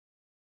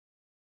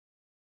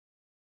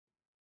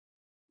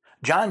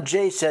John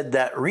Jay said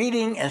that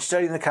reading and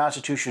studying the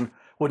Constitution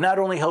would not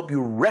only help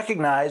you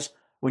recognize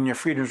when your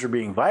freedoms are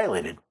being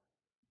violated,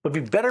 but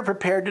be better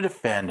prepared to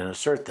defend and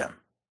assert them.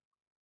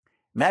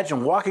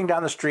 Imagine walking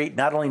down the street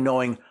not only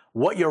knowing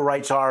what your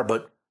rights are,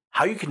 but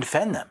how you can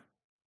defend them.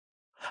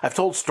 I've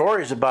told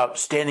stories about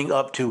standing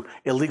up to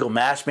illegal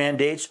mask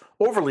mandates,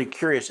 overly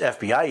curious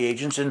FBI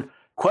agents, and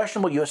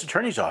questionable U.S.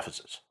 attorneys'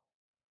 offices.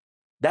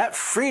 That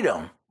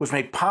freedom was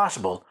made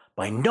possible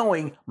by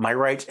knowing my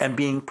rights and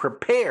being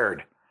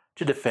prepared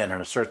to defend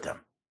and assert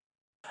them.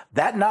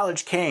 That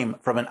knowledge came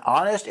from an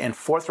honest and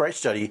forthright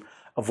study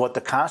of what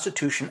the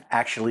Constitution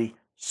actually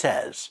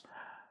says.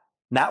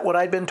 Not what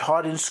I'd been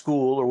taught in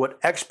school or what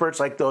experts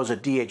like those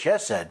at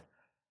DHS said,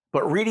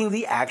 but reading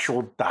the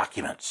actual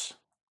documents.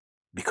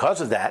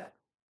 Because of that,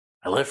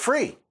 I live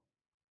free.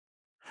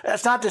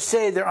 That's not to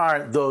say there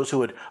aren't those who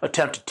would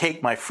attempt to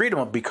take my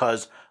freedom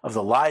because of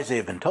the lies they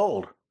have been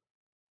told.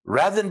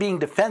 Rather than being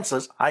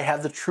defenseless, I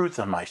have the truth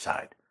on my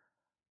side.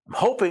 I'm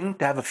hoping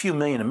to have a few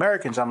million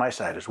Americans on my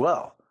side as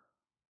well.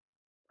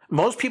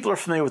 Most people are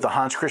familiar with the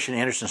Hans Christian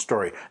Andersen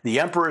story, The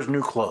Emperor's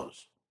New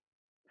Clothes.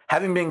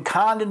 Having been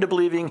conned into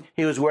believing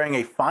he was wearing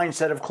a fine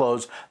set of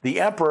clothes, the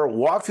emperor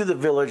walked through the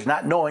village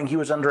not knowing he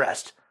was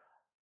undressed.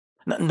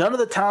 None of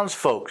the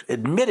townsfolk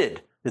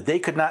admitted that they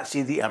could not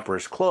see the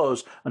emperor's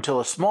clothes until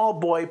a small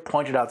boy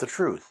pointed out the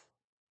truth.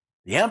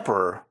 The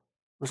emperor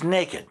was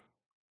naked.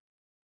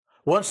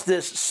 Once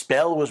this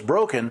spell was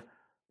broken,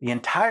 the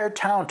entire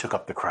town took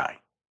up the cry.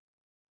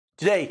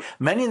 Today,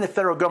 many in the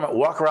federal government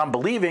walk around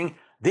believing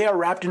they are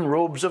wrapped in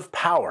robes of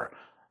power,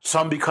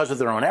 some because of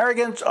their own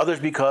arrogance, others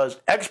because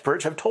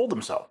experts have told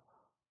them so.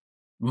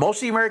 Most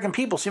of the American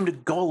people seem to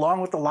go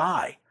along with the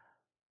lie.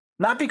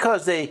 Not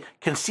because they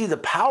can see the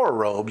power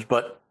robes,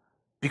 but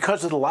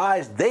because of the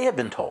lies they have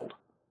been told.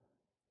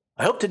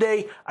 I hope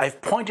today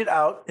I've pointed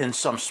out in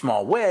some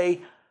small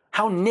way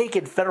how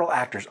naked federal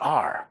actors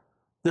are.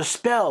 The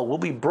spell will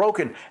be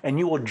broken, and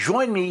you will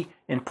join me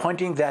in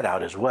pointing that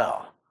out as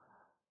well.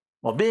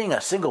 While being a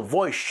single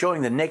voice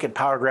showing the naked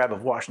power grab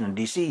of Washington,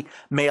 D.C.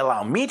 may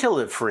allow me to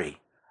live free,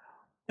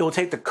 it will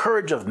take the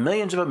courage of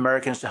millions of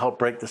Americans to help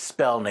break the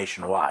spell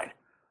nationwide.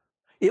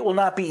 It will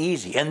not be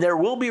easy, and there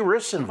will be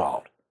risks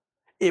involved.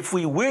 If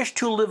we wish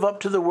to live up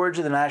to the words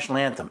of the national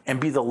anthem and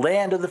be the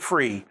land of the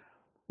free,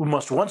 we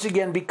must once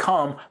again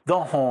become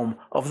the home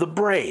of the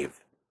brave.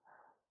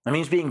 That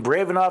means being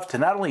brave enough to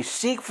not only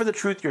seek for the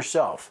truth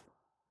yourself,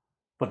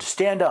 but to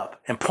stand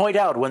up and point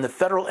out when the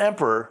federal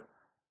emperor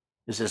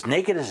is as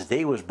naked as the day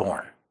he was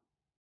born.